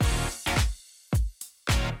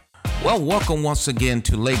Well, welcome once again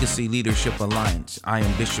to Legacy Leadership Alliance. I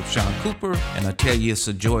am Bishop Sean Cooper, and I tell you it's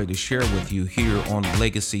a joy to share with you here on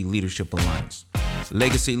Legacy Leadership Alliance.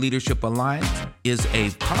 Legacy Leadership Alliance is a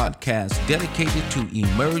podcast dedicated to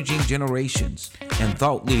emerging generations and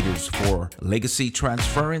thought leaders for legacy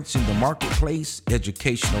transference in the marketplace,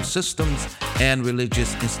 educational systems, and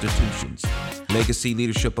religious institutions. Legacy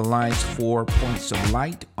Leadership Alliance 4 points of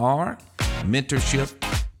light are mentorship,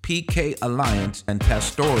 PK Alliance, and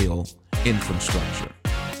pastoral infrastructure.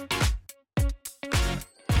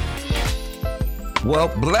 Well,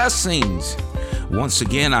 blessings. Once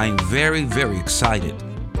again, I am very, very excited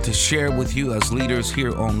to share with you as leaders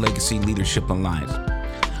here on Legacy Leadership Alliance.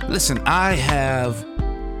 Listen, I have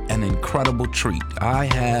an incredible treat. I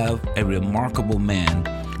have a remarkable man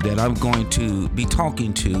that I'm going to be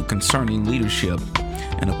talking to concerning leadership.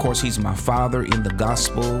 And of course, he's my father in the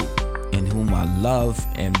gospel, in whom I love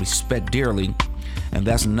and respect dearly, and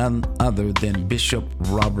that's none other than Bishop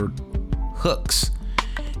Robert Hooks.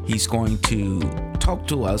 He's going to talk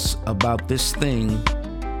to us about this thing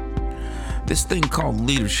called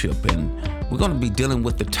leadership, and we're going to be dealing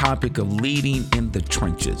with the topic of leading in the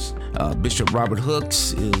trenches. Bishop Robert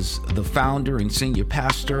Hooks is the founder and senior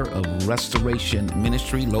pastor of Restoration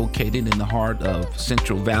Ministry, located in the heart of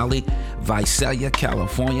Central Valley, Visalia,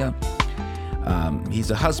 California.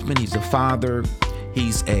 He's a husband, he's a father,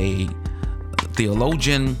 he's a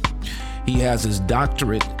theologian. He has his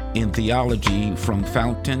doctorate in theology from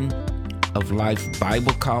Fountain of Life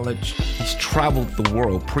Bible College. He's traveled the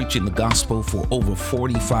world preaching the gospel for over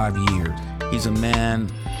 45 years. He's a man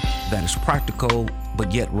that is practical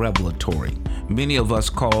but yet revelatory. Many of us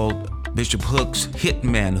called Bishop Hooks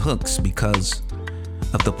Hitman Hooks because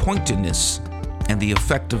of the pointedness and the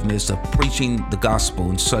effectiveness of preaching the gospel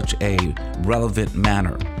in such a relevant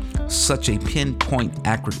manner, such a pinpoint,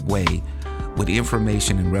 accurate way with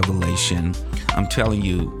information and revelation. I'm telling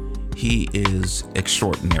you, he is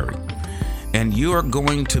extraordinary. And you are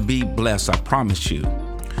going to be blessed, I promise you.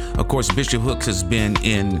 Of course, Bishop Hooks has been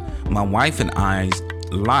in my wife and I's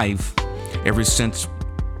life ever since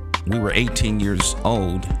we were 18 years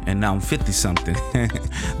old, and now I'm 50-something.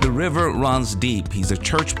 The river runs deep. He's a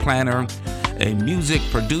church planner, a music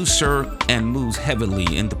producer, and moves heavily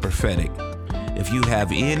in the prophetic. If you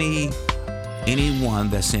have anyone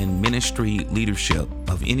that's in ministry leadership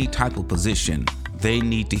of any type of position, they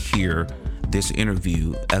need to hear this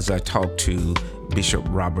interview as I talk to Bishop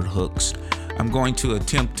Robert Hooks. I'm going to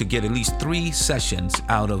attempt to get at least 3 sessions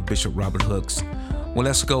out of Bishop Robert Hooks. Well,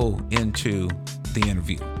 let's go into the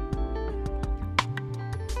interview.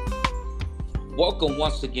 Welcome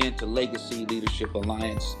once again to Legacy Leadership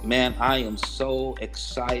Alliance. Man, I am so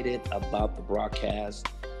excited about the broadcast.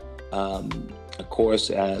 Of course,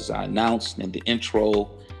 as I announced in the intro,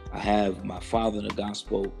 I have my father in the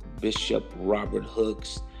gospel, Bishop Robert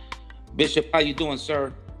Hooks. Bishop, how you doing,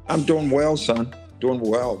 sir? I'm doing well, son. Doing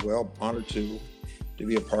well. Well, honored to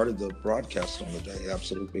be a part of the broadcast on the day.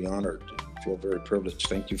 Absolutely honored. I feel very privileged.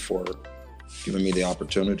 Thank you for giving me the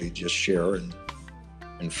opportunity to just share and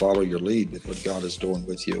follow your lead with what God is doing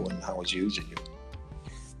with you and how He's using you.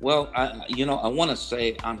 Well, I want to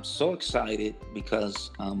say I'm so excited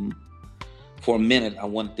because for a minute I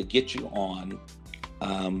wanted to get you on,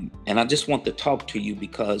 and I just want to talk to you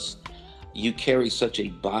because you carry such a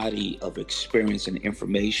body of experience and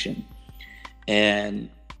information, and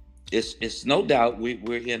it's no doubt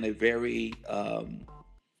we're in a very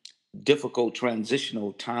difficult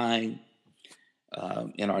transitional time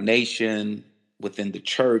in our nation, within the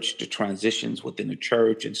church, the transitions within the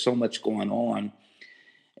church, and so much going on.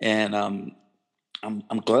 And I'm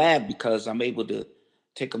glad because I'm able to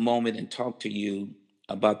take a moment and talk to you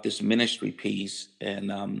about this ministry piece,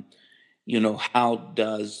 and how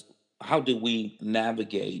do we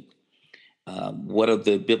navigate? What are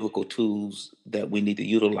the biblical tools that we need to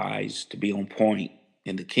utilize to be on point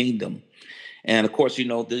in the kingdom? And of course,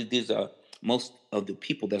 these are most of the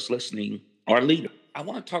people that's listening are leaders. I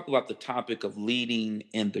want to talk about the topic of leading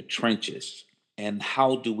in the trenches and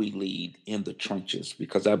how do we lead in the trenches,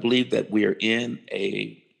 because I believe that we are in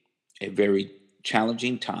a very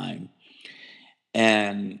challenging time,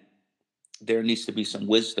 and there needs to be some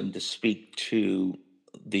wisdom to speak to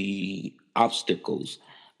the obstacles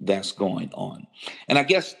that's going on. And I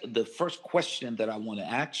guess the first question that I want to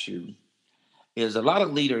ask you is, a lot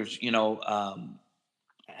of leaders,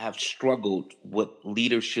 have struggled with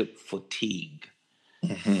leadership fatigue.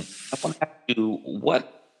 I want to ask you,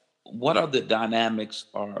 what are the dynamics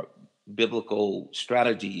or biblical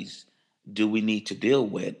strategies do we need to deal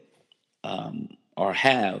with or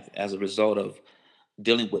have as a result of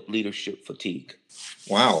dealing with leadership fatigue?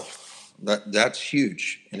 Wow. That's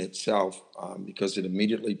huge in itself, because it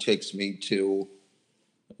immediately takes me to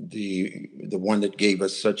the one that gave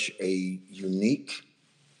us such a unique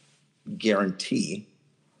guarantee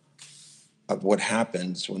of what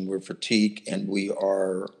happens when we're fatigued and we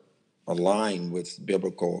are aligned with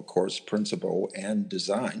biblical, of course, principle and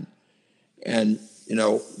design. And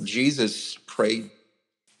Jesus prayed.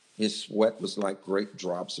 His sweat was like great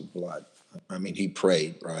drops of blood. I mean, he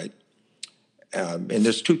prayed, right? And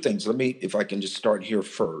there's two things. Let me, if I can just start here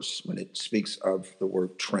first, when it speaks of the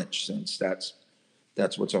word trench, since that's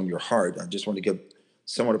what's on your heart. I just want to give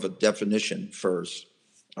somewhat of a definition first.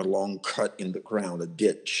 A long cut in the ground, a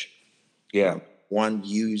ditch. Yeah. One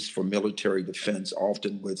used for military defense,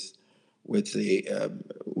 often with the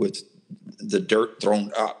dirt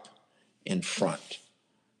thrown up in front.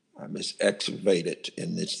 It's excavated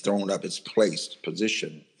and it's thrown up. It's placed,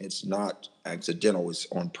 position. It's not accidental. It's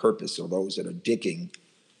on purpose. So those that are digging,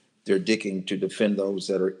 they're digging to defend those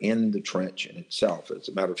that are in the trench in itself. As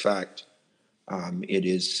a matter of fact, it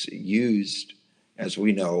is used, as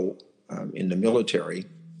we know, in the military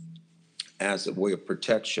as a way of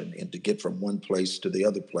protection and to get from one place to the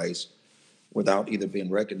other place without either being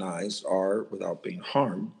recognized or without being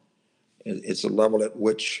harmed. It's a level at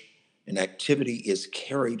which an activity is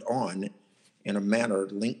carried on in a manner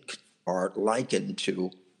linked or likened to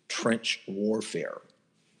trench warfare.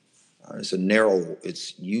 It's a narrow,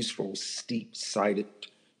 it's useful, steep-sided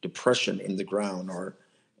depression in the ground,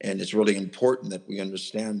 and it's really important that we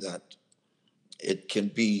understand that it can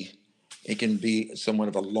be somewhat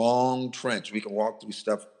of a long trench. We can walk through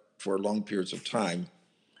stuff for long periods of time,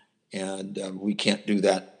 and we can't do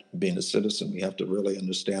that being a citizen. We have to really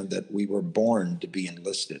understand that we were born to be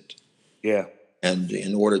enlisted. Yeah. And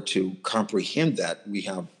in order to comprehend that, we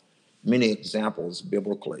have many examples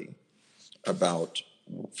biblically about,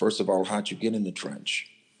 first of all, how'd you get in the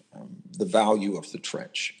trench, the value of the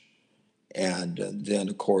trench, and then,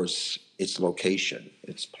 of course, its location,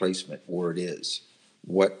 its placement, where it is,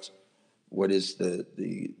 what is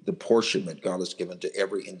the portion that God has given to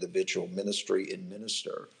every individual ministry and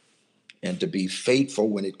minister, and to be faithful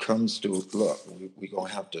when it comes to, look, we're going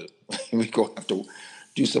to have to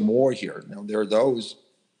do some war here. Now, there are those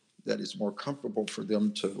that it's more comfortable for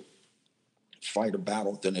them to fight a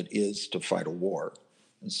battle than it is to fight a war.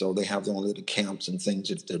 And so they have their own little camps and things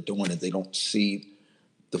that they're doing, and they don't see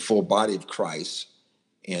the full body of Christ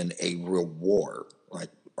in a real war. Like,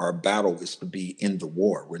 our battle is to be in the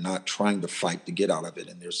war. We're not trying to fight to get out of it.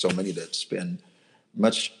 And there's so many that spend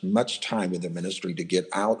much time in the ministry to get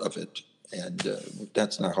out of it. And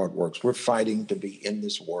that's not how it works. We're fighting to be in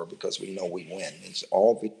this war because we know we win. It's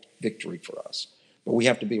all victory for us. But we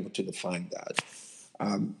have to be able to define that.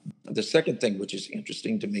 The second thing, which is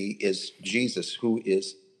interesting to me, is Jesus, who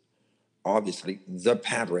is obviously the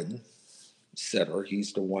pattern setter.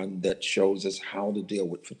 He's the one that shows us how to deal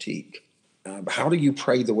with fatigue. How do you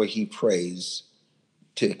pray the way he prays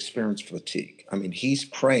to experience fatigue? I mean, he's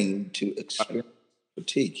praying to experience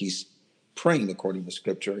fatigue. He's praying according to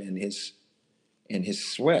Scripture, and his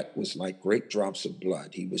sweat was like great drops of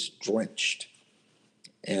blood. He was drenched,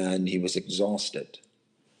 and he was exhausted.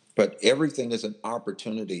 But everything is an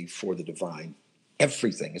opportunity for the divine.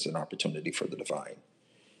 Everything is an opportunity for the divine.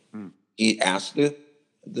 He asked the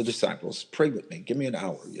disciples, pray with me, give me an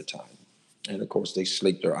hour of your time. And of course, they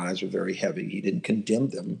slept, their eyes were very heavy. He didn't condemn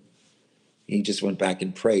them. He just went back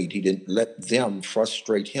and prayed. He didn't let them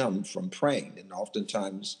frustrate him from praying. And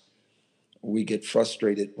oftentimes we get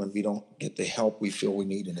frustrated when we don't get the help we feel we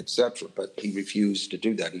need, and etc. But he refused to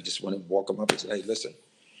do that. He just went and woke them up and said, hey, listen,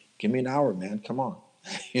 give me an hour, man. Come on.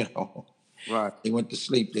 Right. They went to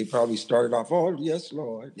sleep. They probably started off, oh, yes,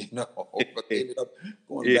 Lord, but they ended up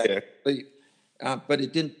going back to sleep. But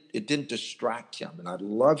it didn't distract him. And I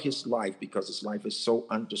love his life because his life is so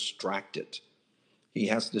undistracted. He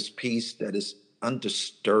has this peace that is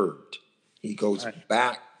undisturbed. He goes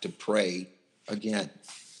back to pray again.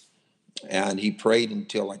 And he prayed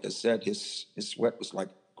until, like I said, his sweat was like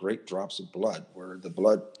great drops of blood, where the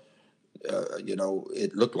blood,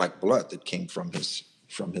 it looked like blood that came from his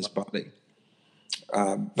body.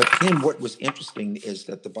 But then what was interesting is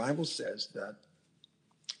that the Bible says that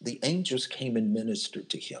the angels came and ministered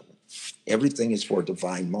to him. Everything is for a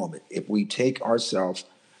divine moment. If we take ourselves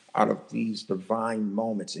out of these divine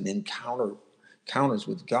moments and encounters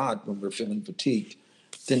with God when we're feeling fatigued,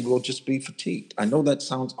 then we'll just be fatigued. I know that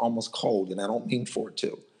sounds almost cold, and I don't mean for it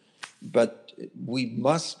to, but we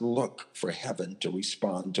must look for heaven to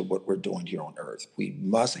respond to what we're doing here on earth. We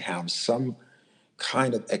must have some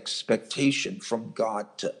kind of expectation from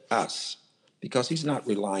God to us, because he's not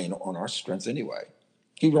relying on our strength anyway.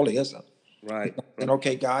 He really isn't. Right. And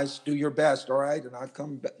okay, guys, do your best, all right? And I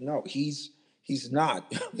come back. No, he's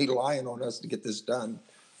not relying on us to get this done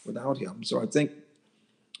without him. So I think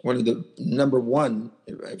one of the number one,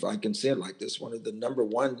 if I can say it like this, one of the number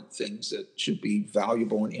one things that should be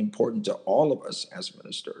valuable and important to all of us as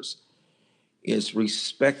ministers is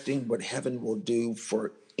respecting what heaven will do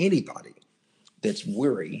for anybody that's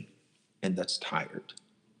weary and that's tired.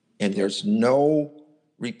 And there's no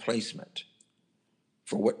replacement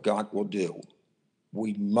for what God will do.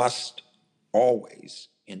 We must always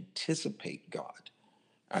anticipate God.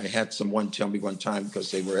 I had someone tell me one time,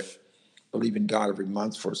 because they were believing God every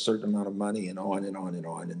month for a certain amount of money and on and on and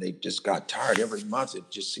on. And they just got tired every month. It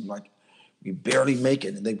just seemed like we barely make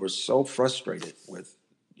it. And they were so frustrated with,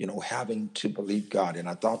 having to believe God. And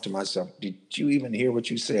I thought to myself, did you even hear what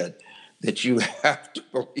you said? That you have to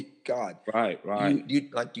believe God. Right.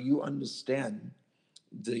 Do you understand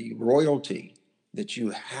the royalty that you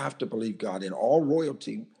have to believe God? In all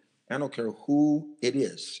royalty, I don't care who it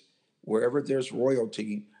is, wherever there's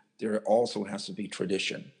royalty, there also has to be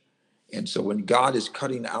tradition. And so when God is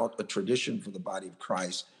cutting out a tradition for the body of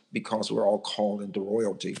Christ, because we're all called into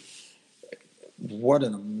royalty, what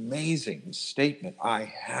an amazing statement. I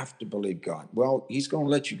have to believe God. Well, he's going to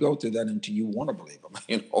let you go through that until you want to believe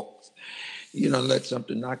him. Let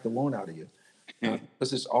something knock the one out of you.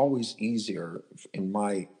 Because it's always easier in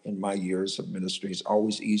my years of ministry, it's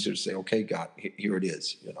always easier to say, okay, God, here it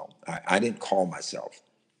is. I didn't call myself.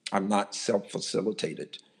 I'm not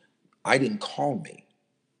self-facilitated. I didn't call me.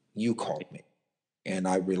 You called me, and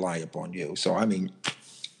I rely upon you. So,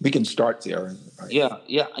 we can start there. Yeah.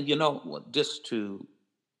 Just to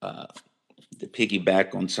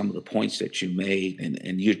piggyback on some of the points that you made,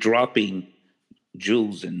 and you're dropping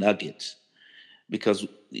jewels and nuggets, because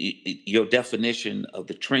your definition of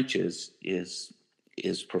the trenches is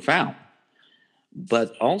profound.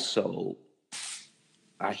 But also,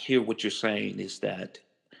 I hear what you're saying is that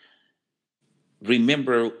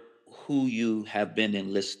remember who you have been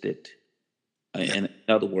enlisted. In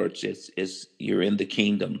other words, it's you're in the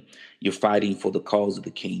kingdom. You're fighting for the cause of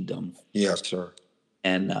the kingdom. Yes, sir.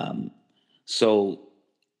 And so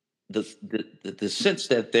the sense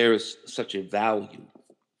that there's such a value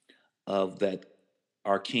of that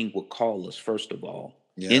our King will call us, first of all,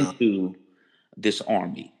 into this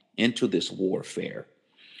army, into this warfare.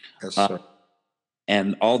 Yes, sir.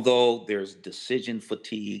 And although there's decision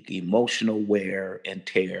fatigue, emotional wear and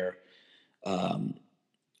tear,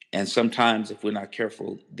 and sometimes if we're not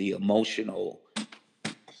careful, being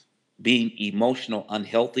emotional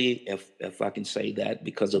unhealthy, if I can say that,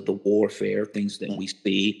 because of the warfare, things that we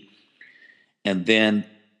see, and then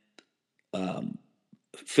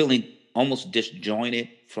feeling almost disjointed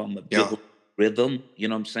from a biblical rhythm. You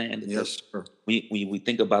know what I'm saying? Yes, sir. We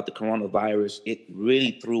think about the coronavirus, it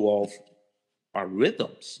really threw off our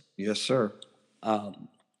rhythms. Yes, sir.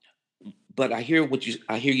 But I hear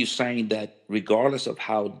you saying that regardless of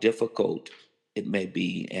how difficult it may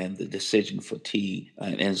be and the decision fatigue,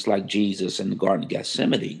 and it's like Jesus in the Garden of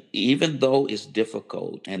Gethsemane, even though it's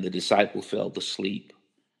difficult and the disciple fell asleep,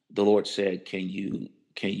 the Lord said, can you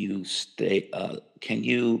stay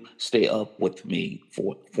up with me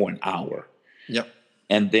for an hour? Yep.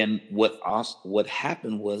 And then what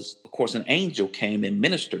happened was, of course, an angel came and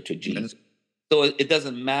ministered to Jesus. So it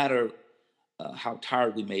doesn't matter how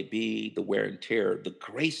tired we may be, the wear and tear, the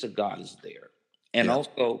grace of God is there. And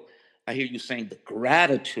also, I hear you saying the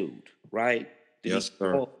gratitude, right? Yes,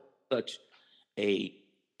 sir. Such a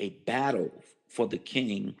battle for the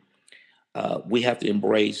King. We have to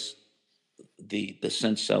embrace the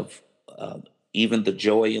sense of even the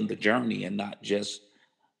joy in the journey, and not just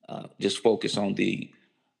focus on the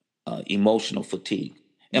emotional fatigue.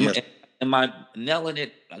 Am I nailing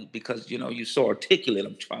it? Because you're so articulate.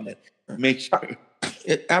 I'm trying to make sure.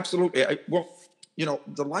 Absolutely.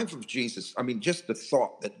 The life of Jesus, just the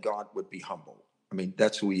thought that God would be humble.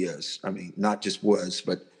 That's who he is. Not just was,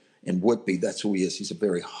 but and would be. That's who he is. He's a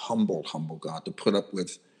very humble God, to put up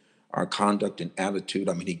with our conduct and attitude.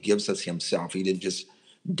 He gives us himself. He didn't just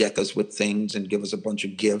deck us with things and give us a bunch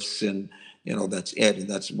of gifts, and that's it. And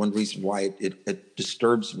that's one reason why it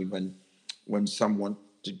disturbs me when someone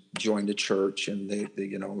to join the church and they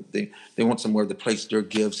want somewhere to place their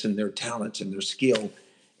gifts and their talents and their skill,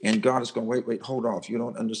 and God is going, wait, hold off. You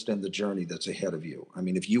don't understand the journey that's ahead of you.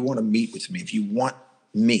 If you want to meet with me, if you want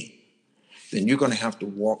me, then you're going to have to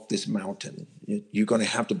walk this mountain. You're going to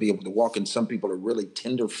have to be able to walk. And some people are really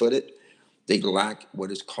tender-footed. They lack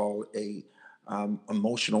what is called a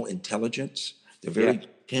emotional intelligence. They're very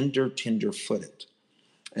tender-footed.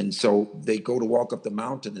 And so they go to walk up the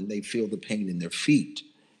mountain and they feel the pain in their feet,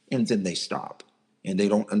 and then they stop. and they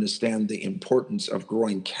don't understand the importance of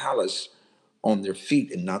growing callous on their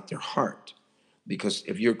feet and not their heart. Because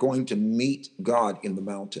if you're going to meet God in the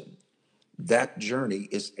mountain, that journey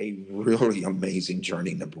is a really amazing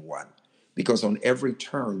journey, number one, because on every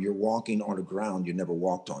turn, you're walking on a ground you never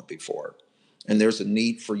walked on before. And there's a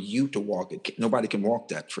need for you to walk it. Nobody can walk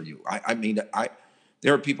that for you. I mean,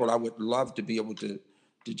 there are people I would love to be able to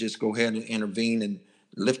just go ahead and intervene and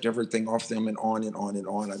lift everything off them and on and on and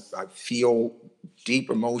on. I feel deep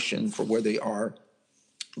emotion for where they are.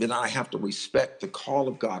 Then I have to respect the call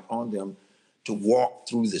of God on them to walk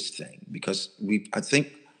through this thing, because I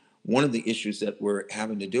think one of the issues that we're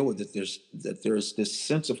having to deal with is that there's this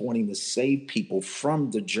sense of wanting to save people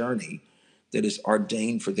from the journey that is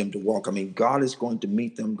ordained for them to walk. I mean, God is going to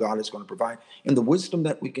meet them. God is going to provide. And the wisdom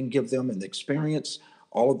that we can give them and the experience,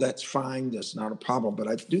 all of that's fine. That's not a problem. But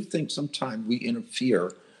I do think sometimes we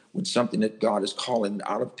interfere with something that God is calling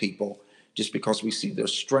out of people just because we see their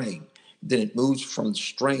strain. Then it moves from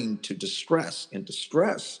strain to distress. And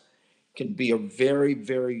distress can be a very,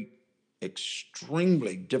 very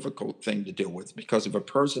extremely difficult thing to deal with, because if a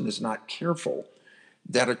person is not careful,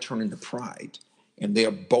 that'll turn into pride. And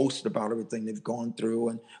they'll boast about everything they've gone through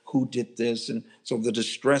and who did this. And so the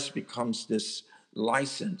distress becomes this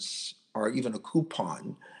license or even a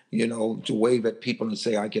coupon, to wave at people and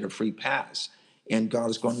say, I get a free pass. And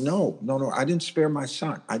God is going, no, I didn't spare my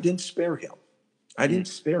son. I didn't spare him. I didn't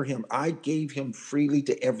spare him. I gave him freely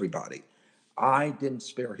to everybody. I didn't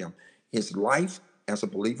spare him. His life as a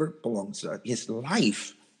believer belongs to us. His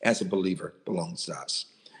life as a believer belongs to us.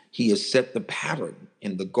 He has set the pattern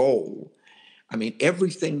and the goal. I mean,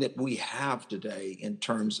 everything that we have today in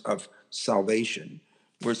terms of salvation,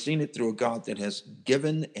 we're seeing it through a God that has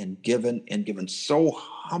given and given and given, so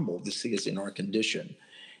humble to see us in our condition,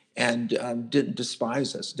 and didn't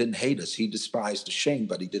despise us, didn't hate us. He despised the shame,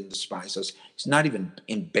 but he didn't despise us. He's not even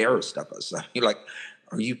embarrassed of us. You're like,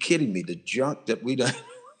 are you kidding me? The junk that we done.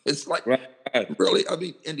 It's like, right. Really? I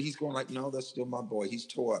mean, and he's going like, no, that's still my boy. He's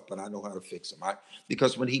tore up, but I know how to fix him.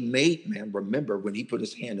 Because when he made man, remember when he put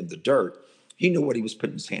his hand in the dirt, he knew what he was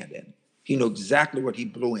putting his hand in. He knew exactly what he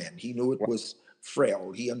blew in. He knew it was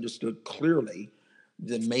frail. He understood clearly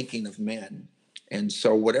the making of man. And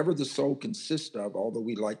so whatever the soul consists of, although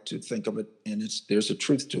we like to think of it, and there's a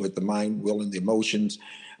truth to it, the mind, will, and the emotions,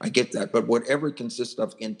 I get that. But whatever it consists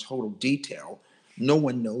of in total detail, no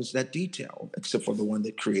one knows that detail except for the one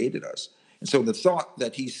that created us. And so the thought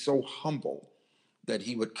that he's so humble that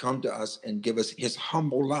he would come to us and give us his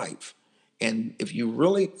humble life. And if you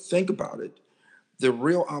really think about it, the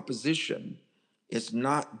real opposition is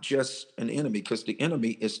not just an enemy, because the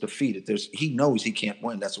enemy is defeated. He knows he can't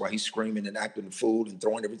win. That's why he's screaming and acting a fool and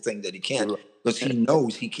throwing everything that he can, because he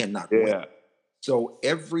knows he cannot win. So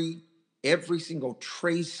every single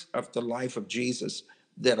trace of the life of Jesus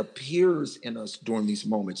that appears in us during these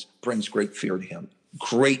moments brings great fear to him.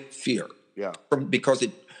 Great fear. Yeah. Because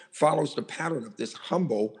it follows the pattern of this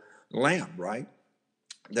humble lamb, right?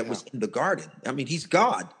 That was in the garden. I mean, he's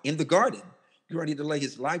God in the garden, ready to lay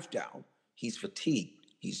his life down. He's fatigued.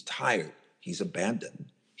 He's tired. He's abandoned.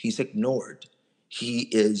 He's ignored. He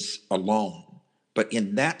is alone. But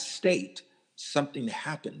in that state, something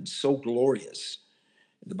happened so glorious.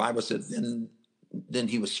 The Bible says, then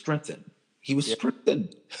he was strengthened. He was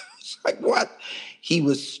strengthened. It's like, what? He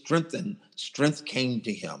was strengthened. Strength came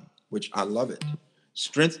to him, which I love it.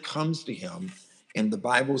 Strength comes to him. And the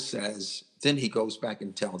Bible says, then he goes back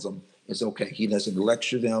and tells them it's okay. He doesn't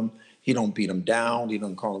lecture them. He don't beat them down. He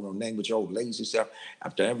don't call them no name, but your old lazy self.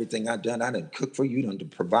 After everything I've done, I didn't cook for you. I didn't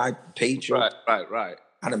provide, paid you. Right.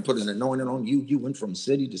 I didn't put an anointing on you. You went from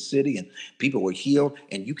city to city and people were healed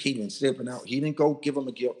and you can't even stepping out. He didn't go give them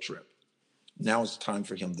a guilt trip. Now it's time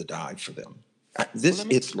for him to die for them. This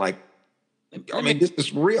is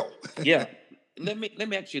real. Yeah. Let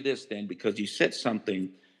me ask you this then, because you said something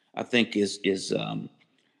I think is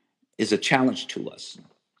a challenge to us.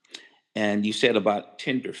 And you said about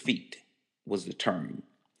tender feet was the term.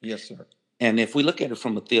 Yes, sir. And if we look at it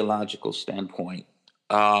from a theological standpoint,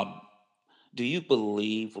 do you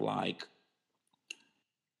believe like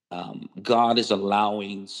God is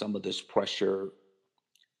allowing some of this pressure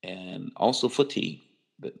and also fatigue?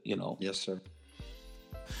 Yes, sir.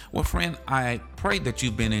 Well, friend, I pray that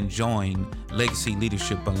you've been enjoying Legacy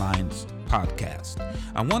Leadership Alliance podcast.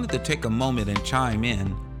 I wanted to take a moment and chime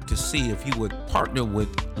in to see if you would partner with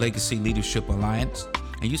Legacy Leadership Alliance.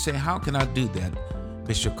 And you say, how can I do that,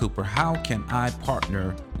 Bishop Cooper? How can I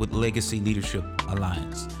partner with Legacy Leadership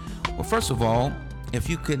Alliance? Well, first of all, if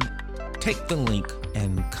you can take the link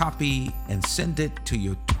and copy and send it to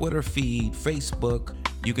your Twitter feed, Facebook,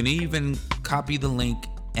 you can even copy the link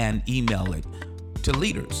and email it. to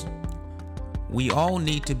leaders. We all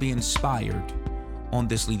need to be inspired on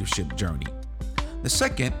this leadership journey. The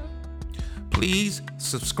second, please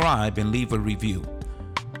subscribe and leave a review.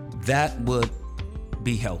 That would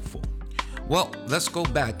be helpful. Well, let's go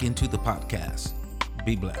back into the podcast.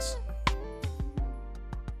 Be blessed.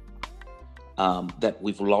 That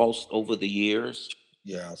we've lost over the years.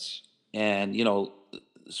 Yes. And,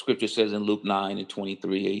 scripture says in Luke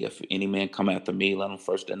 9:23, if any man come after me, let him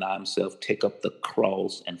first deny himself, take up the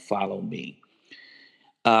cross and follow me.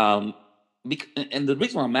 And the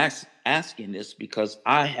reason why I'm asking this, because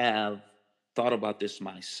I have thought about this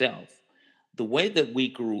myself. The way that we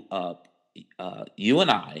grew up, you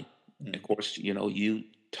and I, of course, you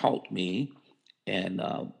taught me and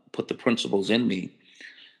put the principles in me,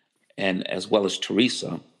 and as well as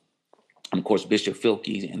Teresa, and of course, Bishop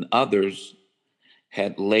Filkey and others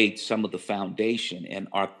had laid some of the foundation. And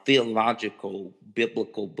our theological,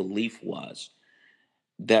 biblical belief was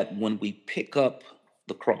that when we pick up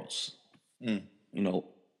the cross,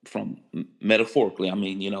 from metaphorically,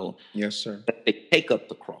 Yes, sir. that they take up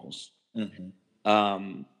the cross,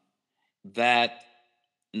 that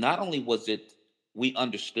not only was it, we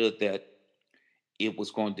understood that it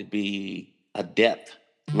was going to be a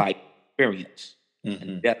death-like experience,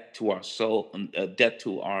 and death to our soul, and death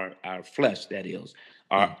to our flesh, that is,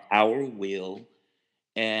 our will,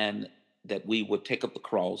 and that we would take up the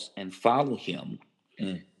cross and follow him.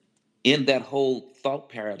 In that whole thought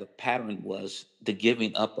pattern was the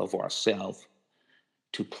giving up of ourselves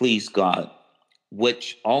to please God,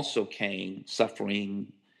 which also came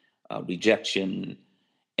suffering, rejection,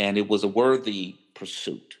 and it was a worthy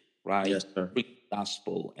pursuit, right? Yes, sir. Preach the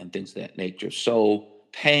gospel and things of that nature. So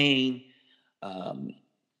pain,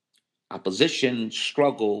 opposition,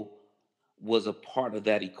 struggle was a part of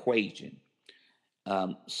that equation.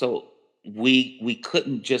 So we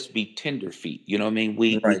couldn't just be tender feet. You know what I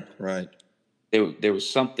mean? Right. There was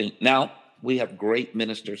something. Now we have great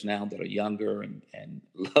ministers now that are younger and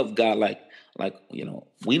love God like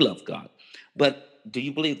we love God. But do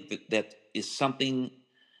you believe that is something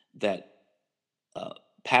that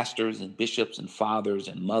pastors and bishops and fathers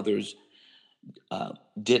and mothers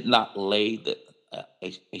did not lay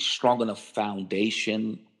a strong enough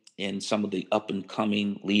foundation in some of the up and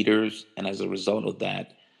coming leaders, and as a result of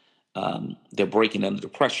that, they're breaking under the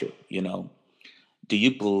pressure? Do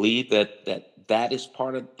you believe that is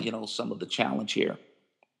part of some of the challenge here?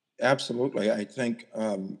 Absolutely. I think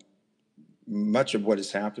much of what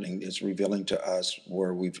is happening is revealing to us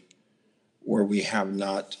where we have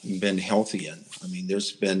not been healthy in. I mean,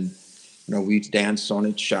 there's been, we've danced on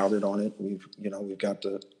it, shouted on it. We've got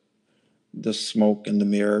the smoke and the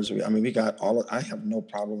mirrors. We got I have no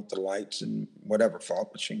problem with the lights and whatever,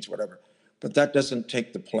 fog machines, whatever. But that doesn't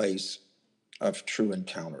take the place of true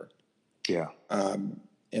encounter. Yeah.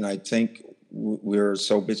 And I think we're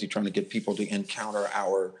so busy trying to get people to encounter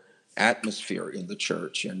our atmosphere in the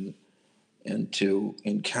church and to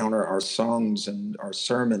encounter our songs and our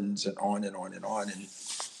sermons and on and on and on.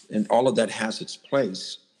 And all of that has its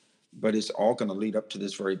place, but it's all going to lead up to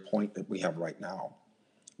this very point that we have right now.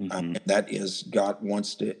 And that is, God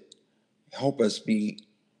wants to help us be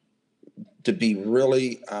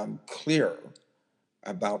really clear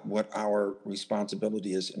about what our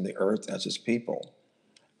responsibility is in the earth as his people.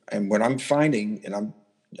 And what I'm finding, and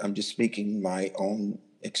I'm just speaking my own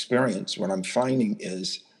experience, what I'm finding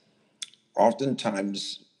is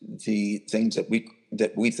oftentimes the things that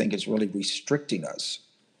we think is really restricting us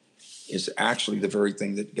is actually the very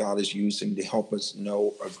thing that God is using to help us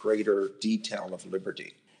know a greater detail of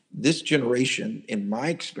liberty. This generation, in my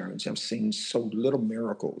experience, have seen so little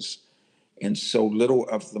miracles and so little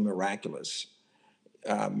of the miraculous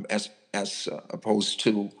as opposed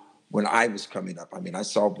to when I was coming up. I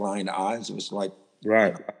saw blind eyes. It was like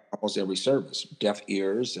almost every service, deaf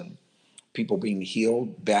ears and people being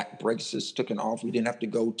healed, back braces taken off. We didn't have to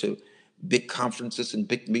go to big conferences and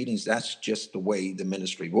big meetings. That's just the way the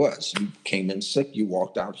ministry was. You came in sick, you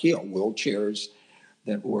walked out healed. Wheelchairs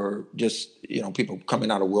that were just, people coming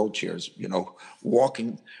out of wheelchairs,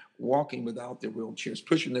 walking without their wheelchairs,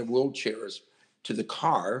 pushing their wheelchairs to the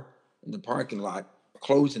car in the parking lot,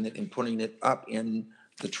 closing it and putting it up in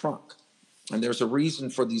the trunk. And there's a reason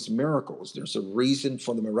for these miracles. There's a reason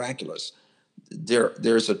for the miraculous.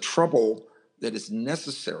 There's a trouble that is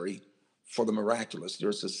necessary for the miraculous.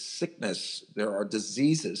 There's a sickness, there are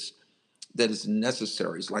diseases that is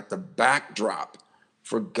necessary. It's like the backdrop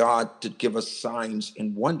for God to give us signs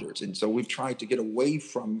and wonders. And so we've tried to get away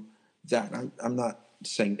from that. I'm not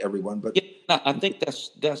saying everyone, but I think that's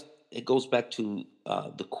it goes back to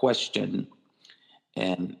the question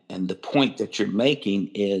and the point that you're making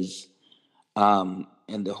is And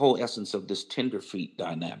the whole essence of this tenderfeet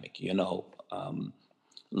dynamic,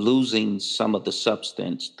 losing some of the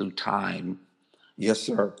substance through time. Yes,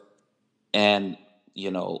 sir. And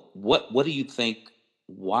what do you think?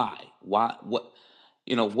 Why? What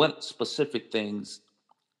specific things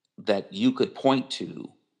that you could point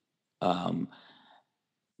to, um,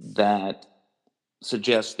 that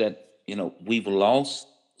suggest that we've lost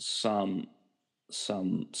some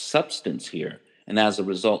substance here, and as a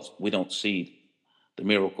result, we don't see the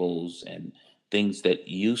miracles and things that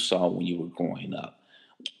you saw when you were growing up.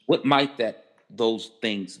 What might those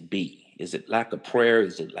things be? Is it lack of prayer?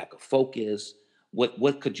 Is it lack of focus?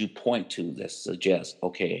 What could you point to that suggests,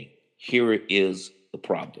 okay, here is the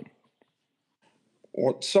problem?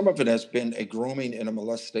 Well, some of it has been a grooming and a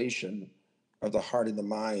molestation of the heart and the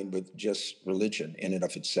mind with just religion in and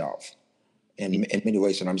of itself, in many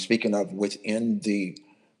ways. And I'm speaking of within the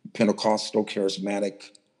Pentecostal,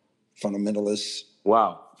 charismatic, fundamentalist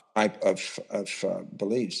Wow. type of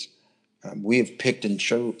beliefs. We have picked and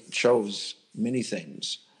chose many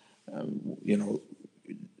things.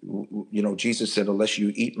 Jesus said, "Unless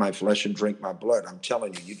you eat my flesh and drink my blood," I'm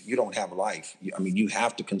telling you, you don't have life. You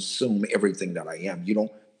have to consume everything that I am. You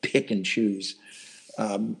don't pick and choose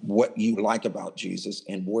what you like about Jesus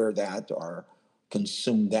and wear that or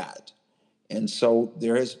consume that. And so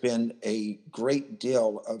there has been a great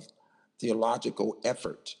deal of theological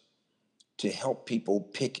effort to help people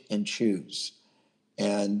pick and choose.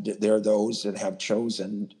 And there are those that have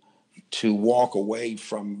chosen to walk away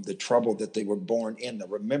from the trouble that they were born in. Now,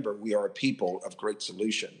 remember, we are a people of great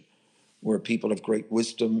solution. We're a people of great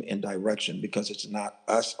wisdom and direction, because it's not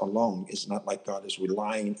us alone. It's not like God is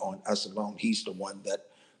relying on us alone. He's the one that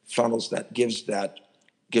funnels that, gives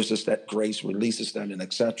us that grace, releases that, and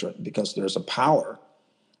etc. Because there's a power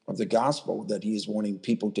of the gospel that he is wanting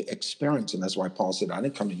people to experience. And that's why Paul said, "I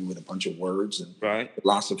didn't come to you with a bunch of words and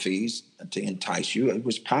philosophies to entice you." It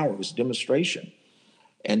was power, it was demonstration.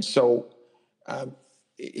 And so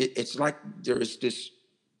it's like there is this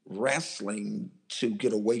wrestling to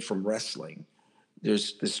get away from wrestling.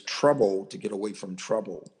 There's this trouble to get away from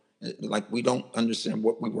trouble. Like we don't understand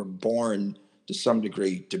what we were born to some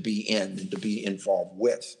degree to be in and to be involved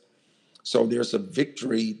with. So there's a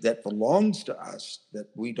victory that belongs to us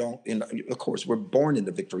that we don't, and of course, we're born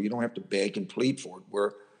into victory. You don't have to beg and plead for it.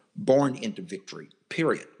 We're born into victory,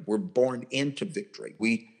 period. We're born into victory.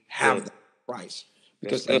 We have that price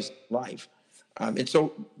because that's life. And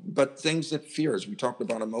so, but things that fears, we talked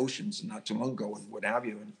about emotions not too long ago and what have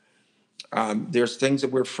you. And there's things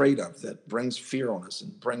that we're afraid of that brings fear on us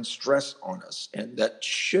and brings stress on us, and that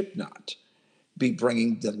should not be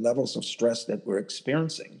bringing the levels of stress that we're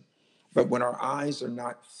experiencing. But when our eyes are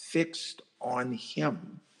not fixed on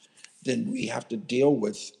him, then we have to deal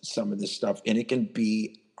with some of this stuff, and it can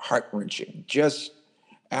be heart-wrenching, just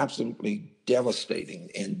absolutely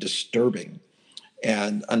devastating and disturbing.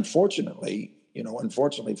 And unfortunately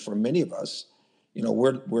for many of us,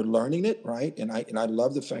 we're learning it, right? And I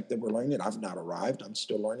love the fact that we're learning it. I've not arrived. I'm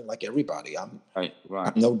still learning like everybody. I'm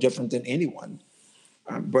no different than anyone.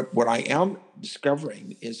 But what I am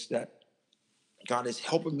discovering is that God is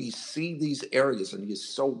helping me see these areas, and he is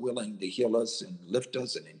so willing to heal us and lift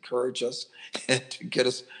us and encourage us and to get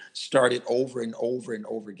us started over and over and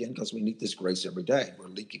over again, because we need this grace every day. We're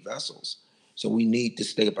leaky vessels. So we need to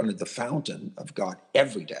stay up under the fountain of God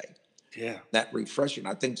every day. Yeah. That refreshing.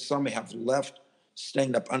 I think some have left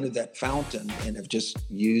staying up under that fountain and have just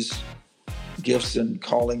used gifts and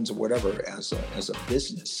callings or whatever as a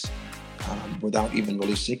business. Without even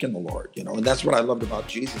really seeking the Lord, and that's what I loved about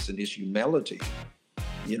Jesus and his humility.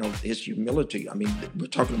 His humility. I mean, we're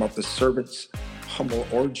talking about the servant's humble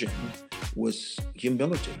origin was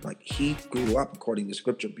humility. Like he grew up, according to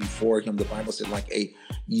scripture, before him, the Bible said, like a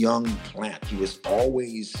young plant. He was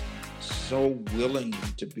always so willing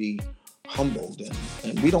to be humbled,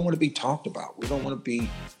 and we don't want to be talked about. We don't want to be,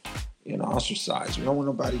 ostracized. We don't want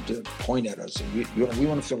nobody to point at us, and we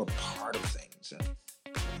want to feel a part of things. And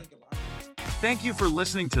thank you for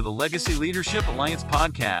listening to the Legacy Leadership Alliance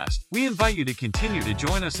podcast. We invite you to continue to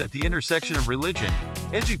join us at the intersection of religion,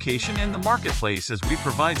 education, and the marketplace as we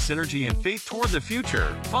provide synergy and faith toward the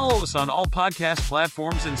future. Follow us on all podcast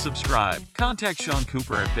platforms and subscribe. Contact Sean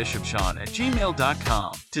Cooper at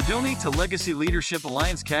bishopsean@gmail.com. To donate to Legacy Leadership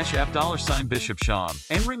Alliance, Cash App $Bishop Sean.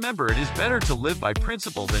 And remember, it is better to live by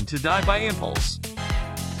principle than to die by impulse.